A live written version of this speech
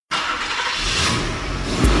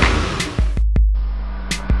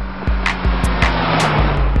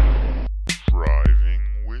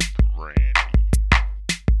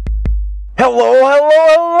Hello, hello,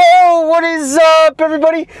 hello! What is up,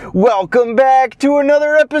 everybody? Welcome back to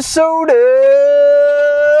another episode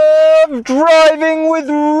of Driving with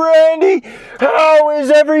Randy. How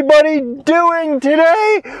is everybody doing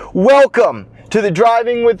today? Welcome to the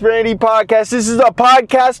Driving with Randy podcast. This is a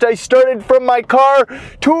podcast I started from my car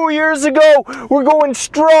 2 years ago. We're going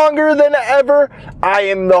stronger than ever. I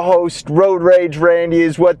am the host. Road Rage Randy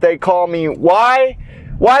is what they call me. Why?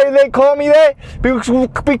 Why do they call me that?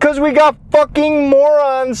 Because we got fucking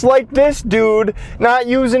morons like this dude not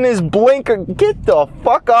using his blinker. Get the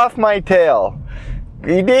fuck off my tail.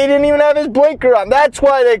 He didn't even have his blinker on. That's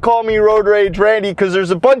why they call me Road Rage Randy, because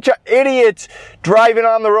there's a bunch of idiots driving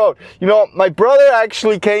on the road. You know, my brother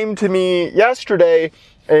actually came to me yesterday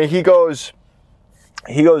and he goes,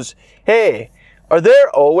 hey, are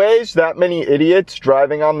there always that many idiots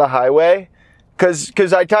driving on the highway? Cause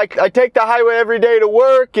I take the highway every day to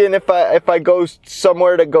work, and if I go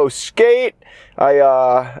somewhere to go skate,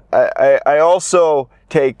 I also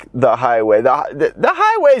take the highway. The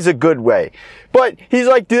highway's a good way. But he's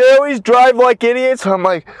like, do they always drive like idiots? I'm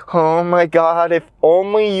like, oh my God, if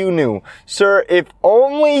only you knew. Sir, if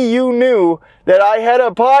only you knew that I had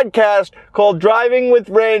a podcast called Driving with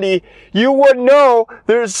Randy, you would know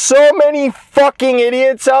there's so many fucking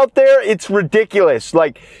idiots out there. It's ridiculous.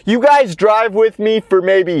 Like, you guys drive with me for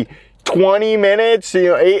maybe 20 minutes,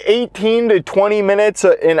 18 to 20 minutes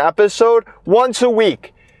an episode once a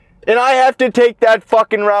week. And I have to take that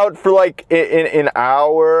fucking route for like an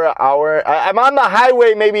hour. I'm on the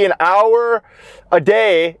highway maybe an hour a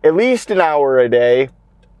day, at least an hour a day.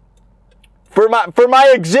 For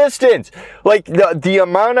my existence. Like the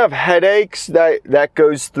amount of headaches that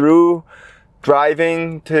goes through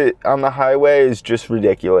driving on the highway is just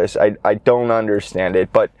ridiculous. I don't understand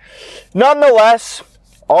it. But nonetheless,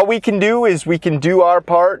 all we can do is we can do our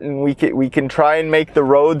part, and we can try and make the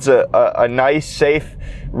roads a nice, safe,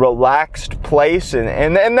 relaxed place,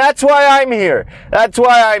 and that's why I'm here. That's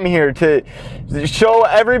why I'm here, to show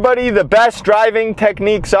everybody the best driving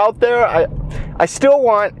techniques out there. I still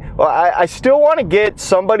want to get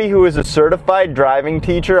somebody who is a certified driving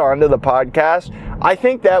teacher onto the podcast. I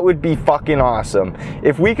think that would be fucking awesome.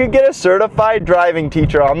 If we could get a certified driving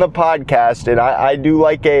teacher on the podcast, and I do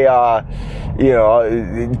like a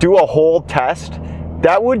do a whole test,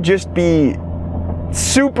 that would just be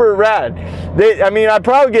super rad. I'd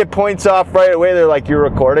probably get points off right away. They're like, you're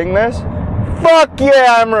recording this? Fuck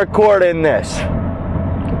yeah, I'm recording this.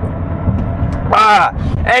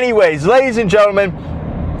 Anyways, ladies and gentlemen,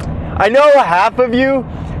 I know half of you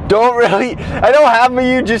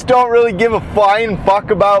just don't really give a flying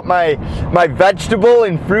fuck about my vegetable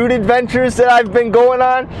and fruit adventures that I've been going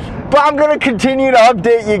on. But I'm going to continue to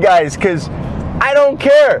update you guys, because I don't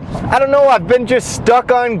care. I don't know, I've been just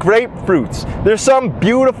stuck on grapefruits. There's something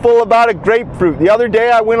beautiful about a grapefruit. The other day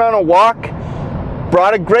I went on a walk,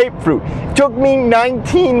 brought a grapefruit. It took me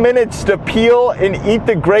 19 minutes to peel and eat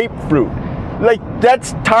the grapefruit. Like,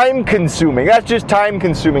 that's time consuming. That's just time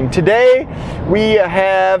consuming. Today we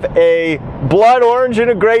have a blood orange and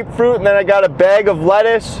a grapefruit, and then I got a bag of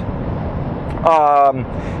lettuce.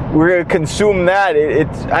 We're going to consume that.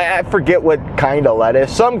 I forget what kind of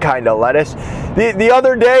lettuce. Some kind of lettuce. The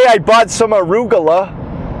other day I bought some arugula.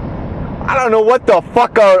 I don't know what the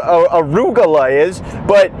fuck arugula is,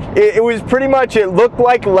 but it was pretty much, it looked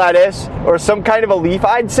like lettuce or some kind of a leaf.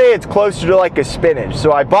 I'd say it's closer to like a spinach.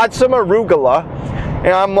 So I bought some arugula,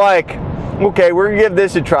 and I'm like, okay, we're gonna give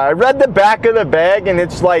this a try. I read the back of the bag, and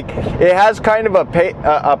it's like, it has kind of a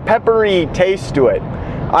peppery taste to it.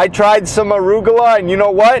 I tried some arugula, and you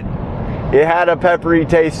know what? It had a peppery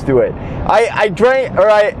taste to it.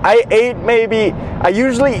 I ate maybe, I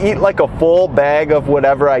usually eat like a full bag of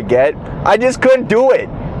whatever I get. I just couldn't do it.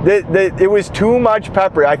 It was too much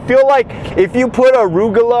pepper. I feel like if you put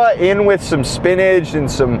arugula in with some spinach and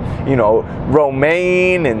some,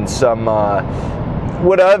 romaine and some,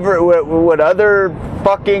 what other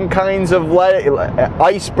fucking kinds of lettuce,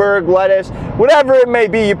 iceberg lettuce, whatever it may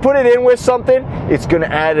be, you put it in with something, it's gonna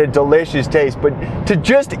add a delicious taste. But to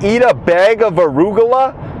just eat a bag of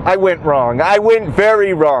arugula, I went wrong. I went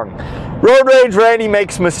very wrong. Road Rage Randy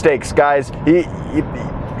makes mistakes, guys.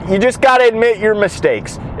 You just gotta admit your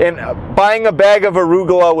mistakes, and buying a bag of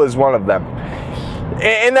arugula was one of them.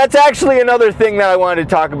 And that's actually another thing that I wanted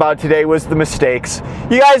to talk about today, was the mistakes.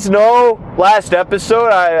 You guys know, last episode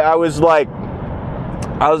I was like,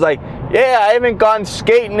 yeah, I haven't gone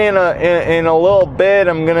skating in a little bit.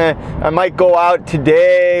 I might go out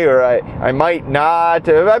today, or I might not.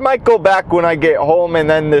 I might go back when I get home, and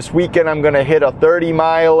then this weekend I'm gonna hit a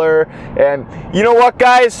 30-miler. And you know what,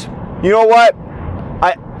 guys? You know what?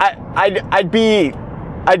 I'd be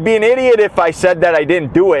I'd be an idiot if I said that I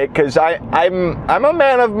didn't do it, because I'm a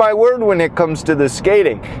man of my word when it comes to the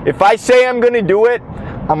skating. If I say I'm gonna do it,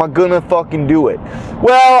 I'm gonna fucking do it.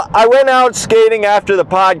 Well, I went out skating after the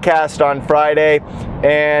podcast on Friday,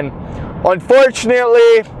 and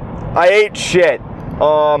unfortunately, I ate shit.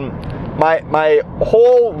 My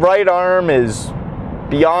whole right arm is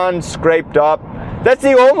beyond scraped up. That's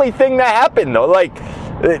the only thing that happened, though. Like,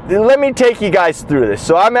 let me take you guys through this.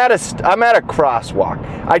 So I'm at a crosswalk.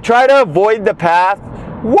 I try to avoid the path.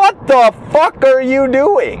 What the fuck are you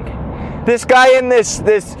doing? This guy in this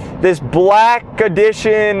black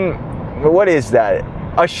edition, what is that?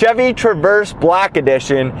 A Chevy Traverse Black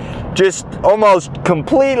Edition, just almost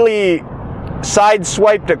completely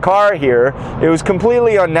sideswiped a car here. It was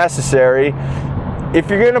completely unnecessary. If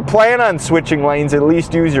you're gonna plan on switching lanes, at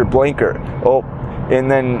least use your blinker. Oh,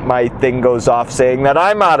 and then my thing goes off saying that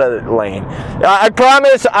I'm out of lane. I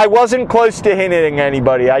promise I wasn't close to hitting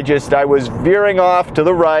anybody. I was veering off to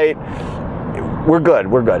the right. We're good.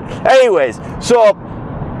 Anyways, so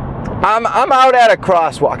I'm out at a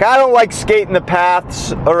crosswalk. I don't like skating the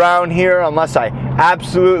paths around here unless I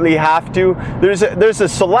absolutely have to. There's a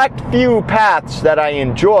select few paths that I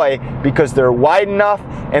enjoy because they're wide enough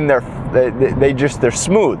and they're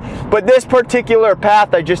smooth. But this particular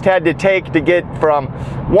path I just had to take to get from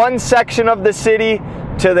one section of the city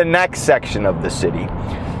to the next section of the city.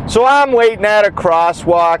 So I'm waiting at a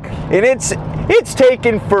crosswalk, and it's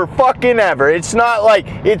taking for fucking ever. It's not like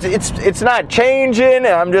it's not changing, and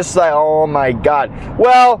I'm just like, oh my god.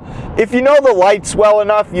 Well, if you know the lights well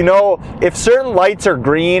enough, you know if certain lights are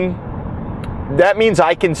green, that means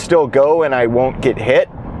I can still go and I won't get hit.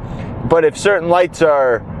 But if certain lights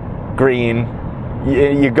are green,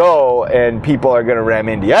 you go and people are gonna ram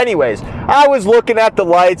into you. Anyways, I was looking at the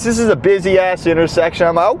lights. This is a busy ass intersection.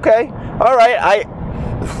 I'm like, okay, all right,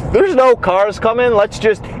 there's no cars coming.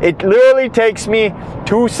 It literally takes me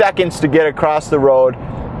 2 seconds to get across the road.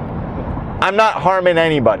 I'm not harming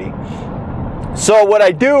anybody. So what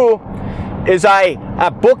I do is I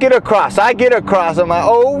book it across. I get across. I'm like,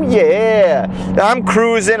 oh yeah. I'm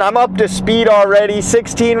cruising. I'm up to speed already,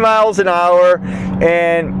 16 miles an hour.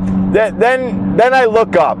 And then I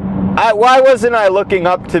look up. Why wasn't I looking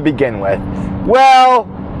up to begin with? Well,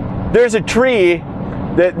 there's a tree.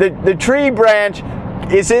 The tree branch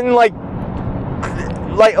is in like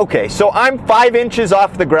okay, so I'm 5 inches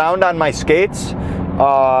off the ground on my skates.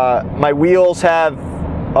 My wheels have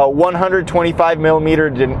a 125 millimeter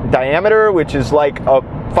diameter, which is like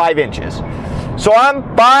 5 inches. So I'm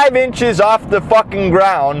 5 inches off the fucking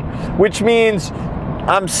ground, which means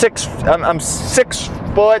I'm 6 foot,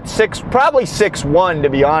 probably 6'1" to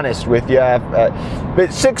be honest with you. But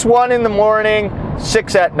 6'1" in the morning,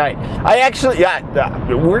 6 at night.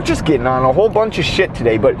 We're just getting on a whole bunch of shit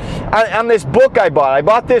today. But on this book I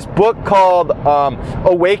bought this book called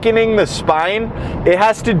Awakening the Spine. It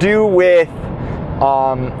has to do with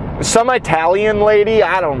some Italian lady,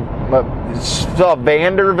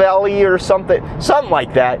 Vandervelli or something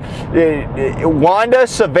like that. Wanda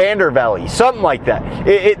Vandervelli, something like that.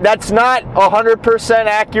 That's not 100%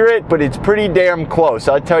 accurate, but it's pretty damn close,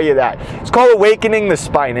 I'll tell you that. It's called Awakening the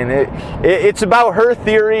Spine, and it's about her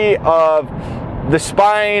theory of the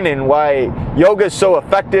spine and why yoga is so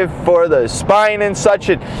effective for the spine and such.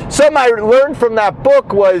 And something I learned from that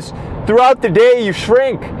book was throughout the day you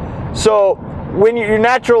shrink. So when your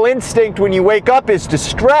natural instinct when you wake up is to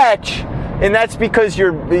stretch, and that's because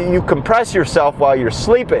you compress yourself while you're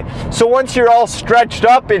sleeping. So once you're all stretched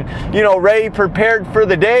up and ready, prepared for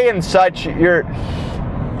the day and such, you're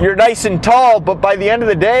nice and tall. But by the end of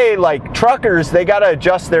the day, like truckers, they gotta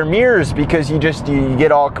adjust their mirrors because you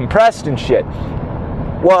get all compressed and shit.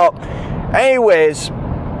 Well, anyways,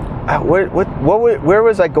 where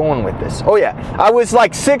was I going with this? Oh yeah, I was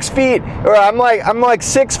like 6 feet, or I'm like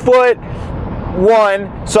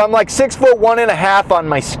 6'1", so I'm like 6'1.5" on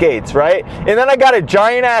my skates, right? And then I got a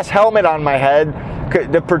giant ass helmet on my head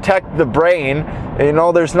to protect the brain.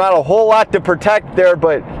 There's not a whole lot to protect there,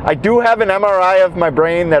 but I do have an MRI of my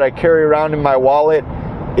brain that I carry around in my wallet.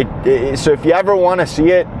 So if you ever want to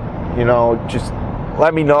see it, just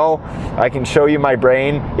let me know. I can show you my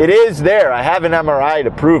brain. It is there. I have an MRI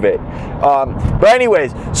to prove it. But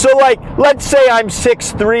anyways, so like, let's say I'm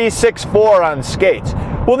 6'3", 6'4" on skates.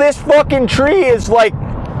 Well, this fucking tree is like,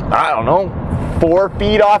 I don't know, 4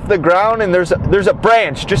 feet off the ground, and there's a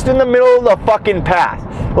branch just in the middle of the fucking path.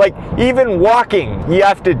 Like, even walking, you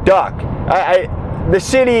have to duck. the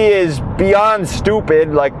city is beyond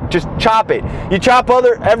stupid. Like, just chop it. You chop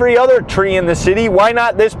every other tree in the city. Why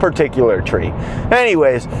not this particular tree?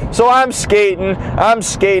 Anyways, so I'm skating. I'm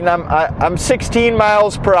 16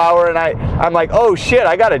 miles per hour, and I'm like, oh shit,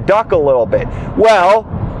 I gotta duck a little bit. Well,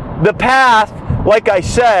 the path, like I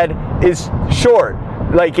said, is short.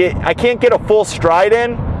 Like, I can't get a full stride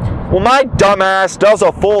in. Well, my dumbass does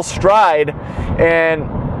a full stride, and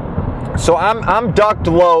so I'm ducked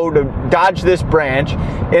low to dodge this branch,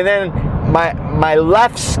 and then my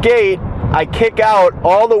left skate, I kick out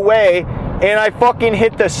all the way, and I fucking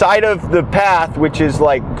hit the side of the path, which is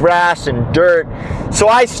like grass and dirt. So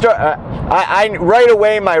I right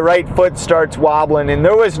away, my right foot starts wobbling, and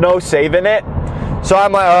there was no saving it. So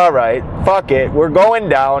I'm like, all right, fuck it, we're going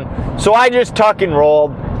down. So I just tuck and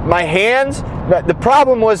rolled. My hands, the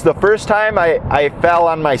problem was the first time I fell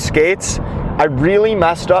on my skates, I really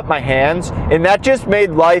messed up my hands, and that just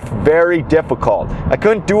made life very difficult. I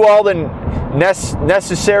couldn't do all the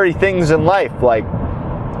necessary things in life, like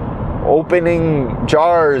opening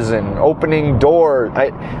jars and opening doors.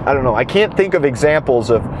 I don't know, I can't think of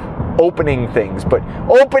examples of opening things, but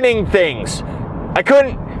opening things. I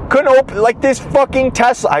couldn't open, like this fucking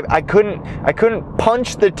Tesla. I couldn't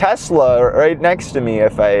punch the Tesla right next to me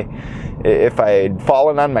if I had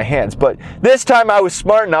fallen on my hands. But this time I was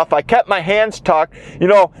smart enough. I kept my hands tucked. You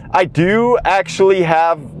know, I do actually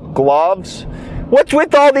have gloves. What's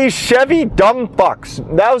with all these Chevy dumb fucks?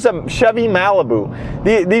 That was a Chevy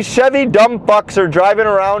Malibu. These Chevy dumb fucks are driving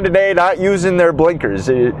around today not using their blinkers.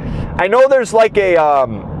 I know there's like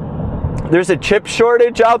there's a chip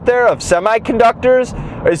shortage out there of semiconductors.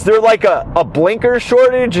 Is there like a blinker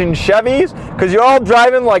shortage in Chevys? Because you're all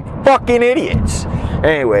driving like fucking idiots.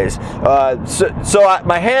 Anyways, so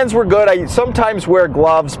my hands were good. I sometimes wear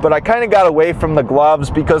gloves, but I kind of got away from the gloves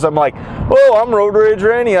because I'm like, oh, I'm Road Rage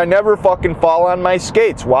Randy. I never fucking fall on my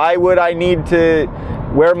skates. Why would I need to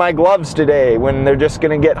wear my gloves today when they're just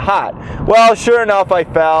going to get hot? Well, sure enough, I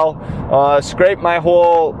fell, scraped my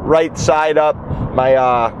whole right side up,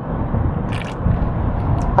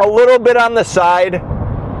 a little bit on the side.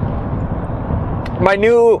 My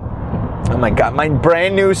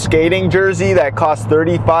brand new skating jersey that cost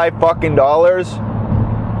 $35 fucking dollars.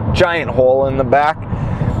 Giant hole in the back.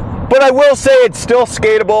 But I will say it's still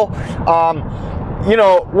skatable. You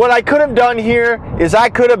know, what I could have done here is I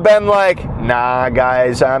could have been like, nah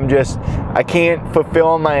guys, I can't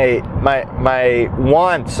fulfill my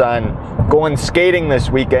wants on going skating this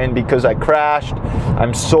weekend because I crashed.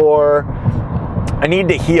 I'm sore. I need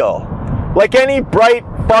to heal. Like any bright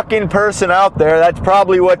fucking person out there, that's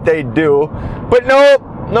probably what they do. But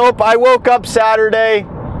nope, I woke up Saturday.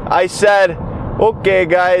 I said, okay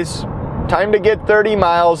guys, time to get 30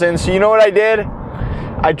 miles in. So you know what I did?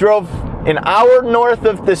 I drove an hour north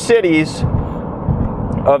of the cities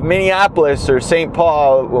of Minneapolis or St.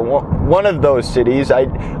 Paul, one of those cities.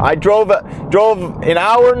 I drove an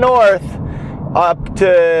hour north up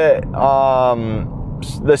to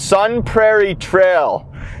the Sun Prairie Trail.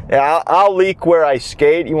 Yeah, I'll leak where I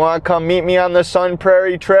skate. You want to come meet me on the Sun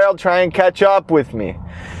Prairie Trail? Try and catch up with me.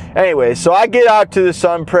 Anyway, so I get out to the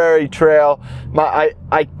Sun Prairie Trail. I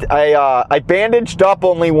bandaged up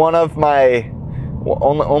only one of my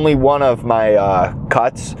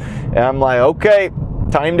cuts, and I'm like, okay,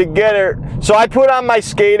 time to get her. So I put on my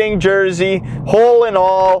skating jersey, hole and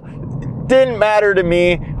all. Didn't matter to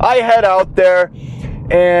me. I head out there.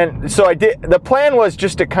 And so I did. The plan was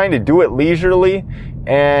just to kind of do it leisurely.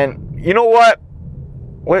 And you know what?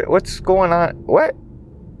 What's going on? What?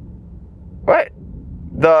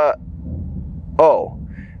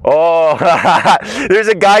 There's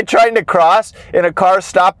a guy trying to cross, and a car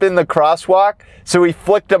stopped in the crosswalk. So he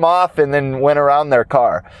flicked him off and then went around their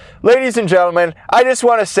car. Ladies and gentlemen, I just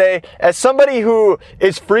want to say, as somebody who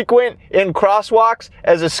is frequent in crosswalks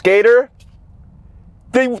as a skater,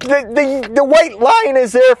 the white line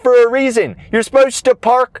is there for a reason. You're supposed to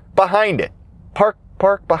park behind it. Park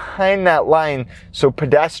behind that line so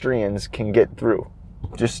pedestrians can get through.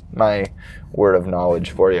 Just my word of knowledge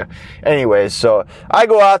for you. Anyways, so I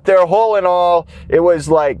go out there, hole and all. It was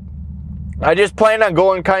like, I just planned on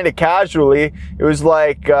going kind of casually. It was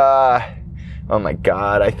like, oh my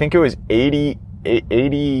God, I think it was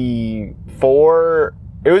 84.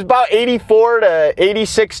 It was about 84 to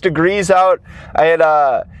 86 degrees out. I had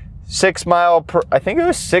a 6 mile per, I think it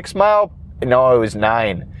was 6 mile. No, it was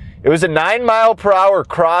 9. It was a 9 mile per hour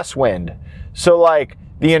crosswind. So like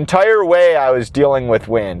the entire way I was dealing with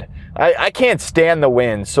wind. I can't stand the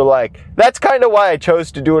wind. So like, that's kind of why I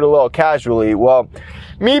chose to do it a little casually. Well,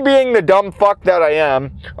 me being the dumb fuck that I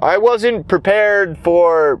am, I wasn't prepared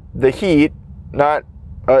for the heat. Not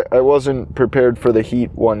I wasn't prepared for the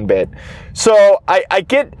heat one bit. So I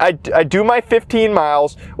do my 15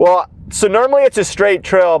 miles. Well, so normally it's a straight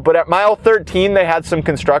trail, but at mile 13 they had some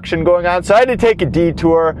construction going on, so I had to take a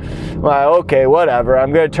detour. Okay, whatever.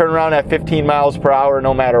 I'm going to turn around at 15 miles per hour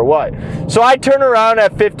no matter what. So I turn around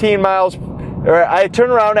at 15 miles,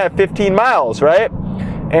 right?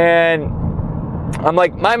 And I'm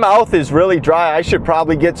like, my mouth is really dry. I should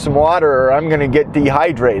probably get some water or I'm going to get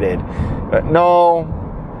dehydrated. I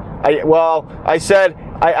said,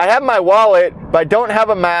 I have my wallet, but I don't have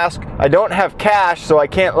a mask. I don't have cash, so I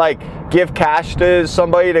can't give cash to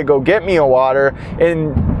somebody to go get me a water.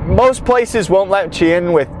 And most places won't let you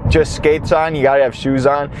in with just skates on. You gotta have shoes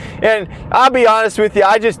on. And I'll be honest with you,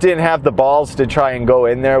 I just didn't have the balls to try and go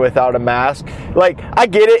in there without a mask. I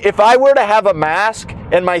get it. If I were to have a mask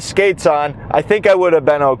and my skates on, I think I would have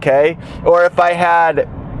been okay. Or if I had,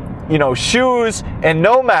 shoes and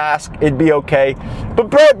no mask, it'd be okay. But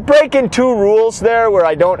breaking 2 rules there where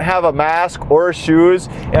I don't have a mask or shoes,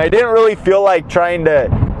 and I didn't really feel like trying to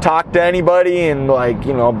talk to anybody and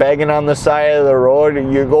begging on the side of the road,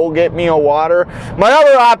 you go get me a water. My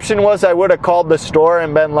other option was I would have called the store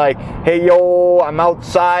and been like, hey, yo, I'm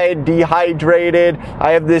outside, dehydrated.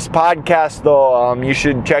 I have this podcast though, you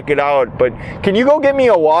should check it out, but can you go get me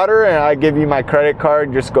a water? And I give you my credit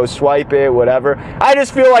card, just go swipe it, whatever. I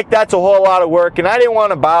just feel like that's a whole lot of work and I didn't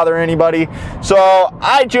want to bother anybody. So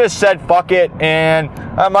I just said, fuck it. And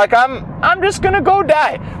I'm like, I'm just gonna go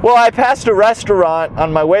die. Well, I passed a restaurant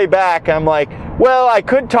on my way back. I'm like, well, I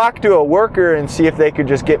could talk to a worker and see if they could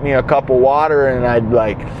just get me a cup of water, and I'd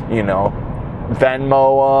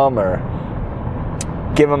Venmo them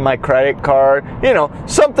or give them my credit card,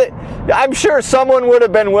 something. I'm sure someone would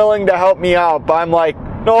have been willing to help me out, but I'm like,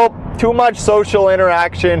 nope, too much social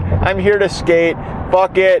interaction. I'm here to skate.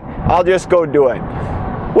 Fuck it. I'll just go do it.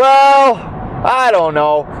 Well, I don't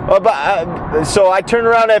know. So I turned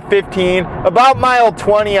around at 15. About mile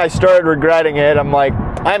 20, I started regretting it. I'm like,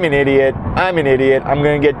 I'm an idiot. I'm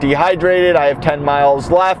going to get dehydrated. I have 10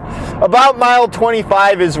 miles left. About mile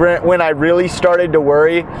 25 is when I really started to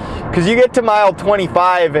worry. Because you get to mile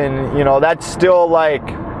 25 and, that's still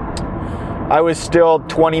I was still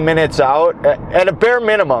 20 minutes out. At a bare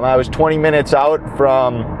minimum, I was 20 minutes out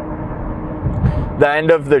from the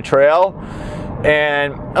end of the trail.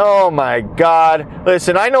 And oh my God,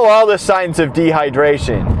 listen, I know all the signs of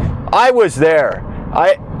dehydration. I was there.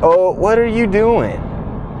 What are you doing?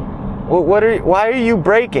 Why are you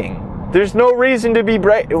braking? There's no reason to be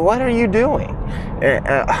braking. What are you doing?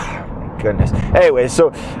 Goodness. Anyway,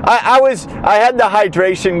 so I had the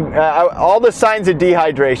hydration, all the signs of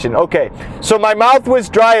dehydration. Okay, so my mouth was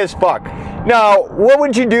dry as fuck. Now, what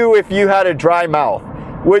would you do if you had a dry mouth?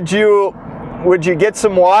 Would you get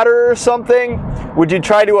some water or something? Would you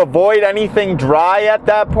try to avoid anything dry at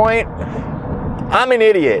that point? I'm an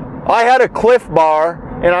idiot. I had a Cliff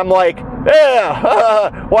Bar, and I'm like,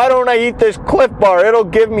 yeah, why don't I eat this Cliff Bar? It'll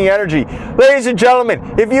give me energy. Ladies and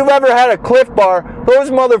gentlemen, if you've ever had a Cliff Bar,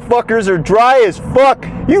 those motherfuckers are dry as fuck.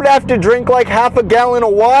 You'd have to drink like half a gallon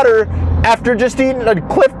of water after just eating a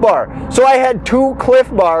Cliff Bar. So I had 2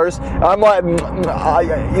 Cliff Bars. I'm like,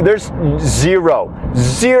 there's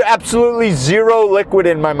absolutely zero liquid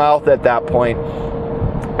in my mouth at that point.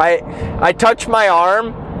 I touched my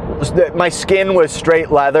arm. My skin was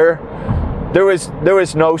straight leather. There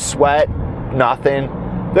was no sweat, nothing.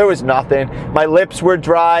 There was nothing. My lips were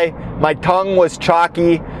dry. My tongue was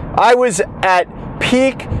chalky. I was at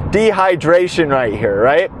peak dehydration right here,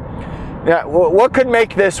 right? Now, what could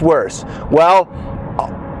make this worse? Well,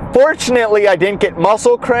 fortunately, I didn't get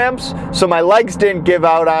muscle cramps, so my legs didn't give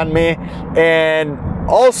out on me, and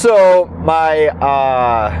also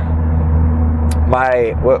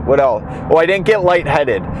what else? Oh, I didn't get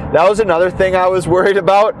lightheaded. That was another thing I was worried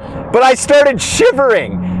about. But I started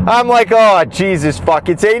shivering. I'm like, oh, Jesus fuck.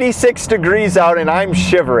 It's 86 degrees out and I'm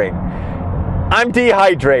shivering. I'm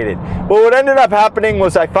dehydrated. Well, what ended up happening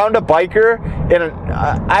was I found a biker and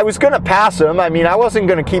I was going to pass him. I mean, I wasn't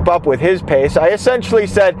going to keep up with his pace. I essentially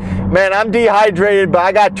said, man, I'm dehydrated, but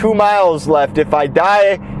I got 2 miles left. If I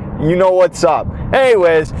die, you know what's up.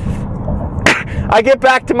 Anyways, I get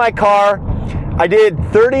back to my car. I did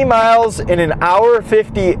 30 miles in an hour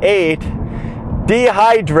 58,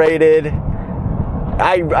 dehydrated.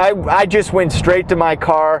 I just went straight to my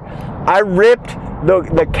car. I ripped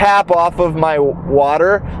the cap off of my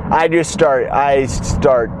water. I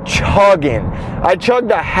start chugging. I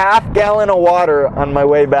chugged a half gallon of water on my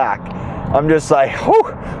way back. I'm just like,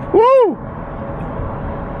 whoo.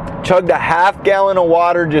 Chugged a half gallon of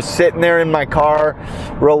water just sitting there in my car,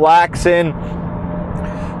 relaxing.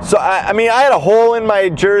 So, I mean, I had a hole in my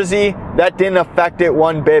jersey. that didn't affect it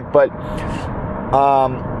one bit. But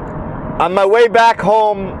on my way back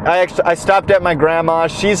home, I stopped at my grandma.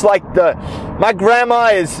 She's like my grandma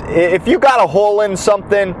is, if you got a hole in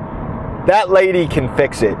something, that lady can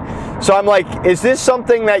fix it. So I'm like, is this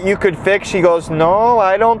something that you could fix? She goes, no,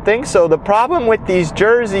 I don't think so. The problem with these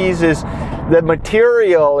jerseys is the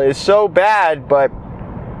material is so bad, but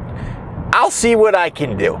I'll see what I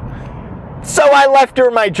can do. So I left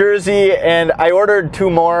her my jersey and I ordered 2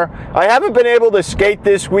 more. I haven't been able to skate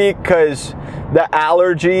this week because the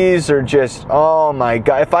allergies are just, oh my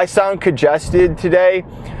God. If I sound congested today,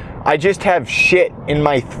 I just have shit in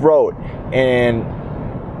my throat and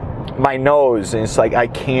my nose, and it's like I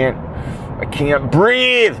can't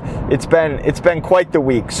breathe. It's been quite the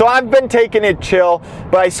week. So I've been taking it chill,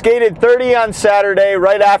 but I skated 30 on Saturday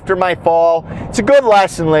right after my fall. It's a good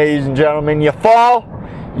lesson, ladies and gentlemen. You fall,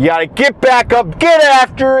 you gotta get back up, get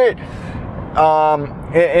after it.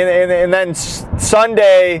 And then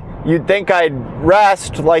Sunday, you'd think I'd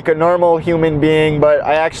rest like a normal human being, but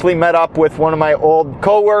I actually met up with one of my old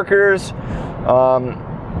coworkers.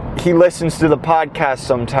 He listens to the podcast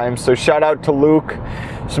sometimes, so shout out to Luke.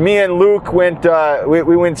 So me and Luke went,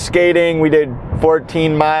 we went skating. We did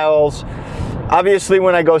 14 miles. Obviously,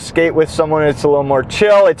 when I go skate with someone, it's a little more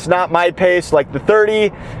chill. It's not my pace, like the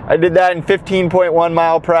 30. I did that in 15.1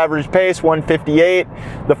 mile per average pace, 158.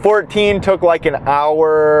 The 14 took like an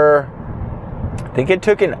hour. I think it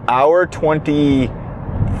took an hour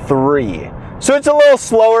 23. So it's a little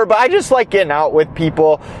slower, but I just like getting out with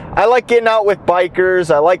people. I like getting out with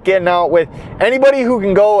bikers. I like getting out with anybody who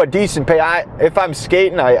can go a decent pace. If I'm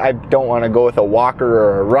skating, I don't want to go with a walker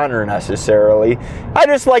or a runner necessarily. I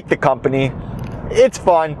just like the company. It's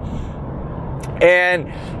fun.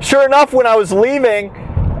 And sure enough, when I was leaving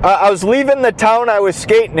the town I was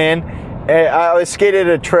skating in. I was skating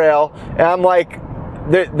a trail, and I'm like,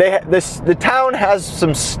 the town has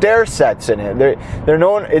some stair sets in it. They're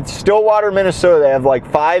known. It's Stillwater, Minnesota. They have like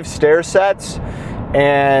 5 stair sets,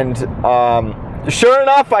 and sure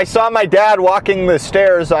enough, I saw my dad walking the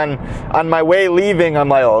stairs on my way leaving. I'm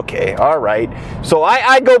like, okay, all right. So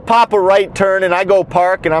I go pop a right turn and I go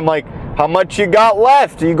park, and I'm like, how much you got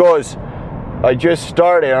left? He goes, I just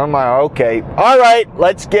started. I'm like, okay, all right,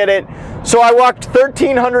 let's get it. So I walked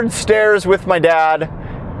 1,300 stairs with my dad.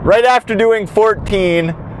 Right after doing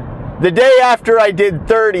 14, the day after I did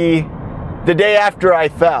 30, the day after I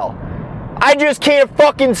fell. I just can't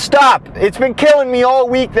fucking stop. It's been killing me all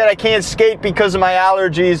week that I can't skate because of my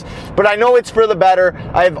allergies, but I know it's for the better.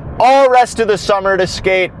 I have all rest of the summer to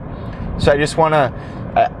skate, so I just want to,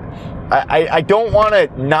 I don't want to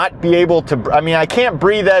not be able to, I mean, I can't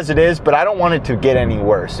breathe as it is, but I don't want it to get any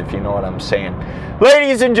worse, if you know what I'm saying.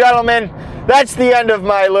 Ladies and gentlemen, that's the end of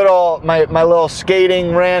my little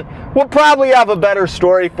skating rant. We'll probably have a better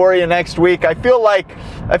story for you next week. I feel like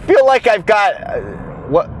I've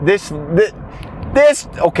got this.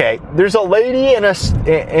 Okay, there's a lady in a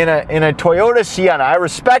Toyota Sienna. I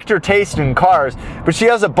respect her taste in cars, but she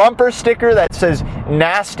has a bumper sticker that says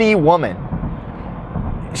 "Nasty Woman."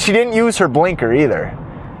 She didn't use her blinker either.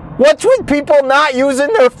 What's with people not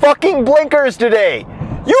using their fucking blinkers today?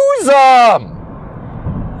 Use them!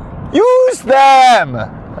 Use them!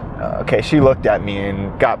 Okay, she looked at me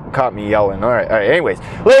and caught me yelling. All right. Anyways,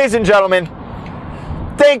 ladies and gentlemen,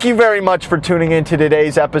 thank you very much for tuning into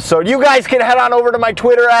today's episode. You guys can head on over to my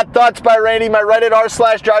Twitter at Thoughts by Randy, my Reddit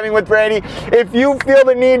r/drivingwithrandy. If you feel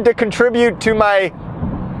the need to contribute to my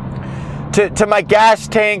my gas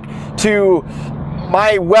tank, to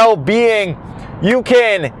my well-being, you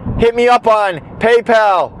can hit me up on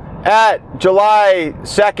PayPal at July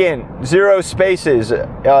 2nd, 0 spaces,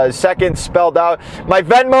 second spelled out. My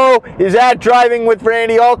Venmo is at Driving with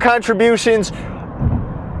Randy. All contributions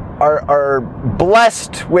are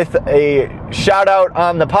blessed with a shout out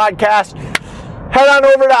on the podcast. Head on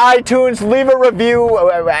over to iTunes, leave a review.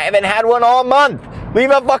 I haven't had one all month. Leave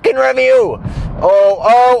a fucking review.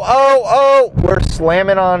 Oh, we're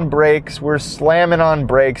slamming on brakes.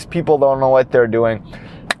 People don't know what they're doing.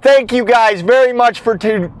 Thank you guys very much for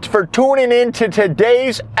tuning in to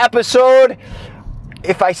today's episode.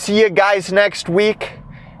 If I see you guys next week,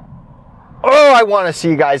 I want to see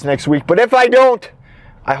you guys next week. But if I don't,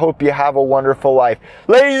 I hope you have a wonderful life.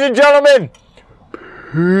 Ladies and gentlemen,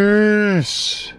 peace.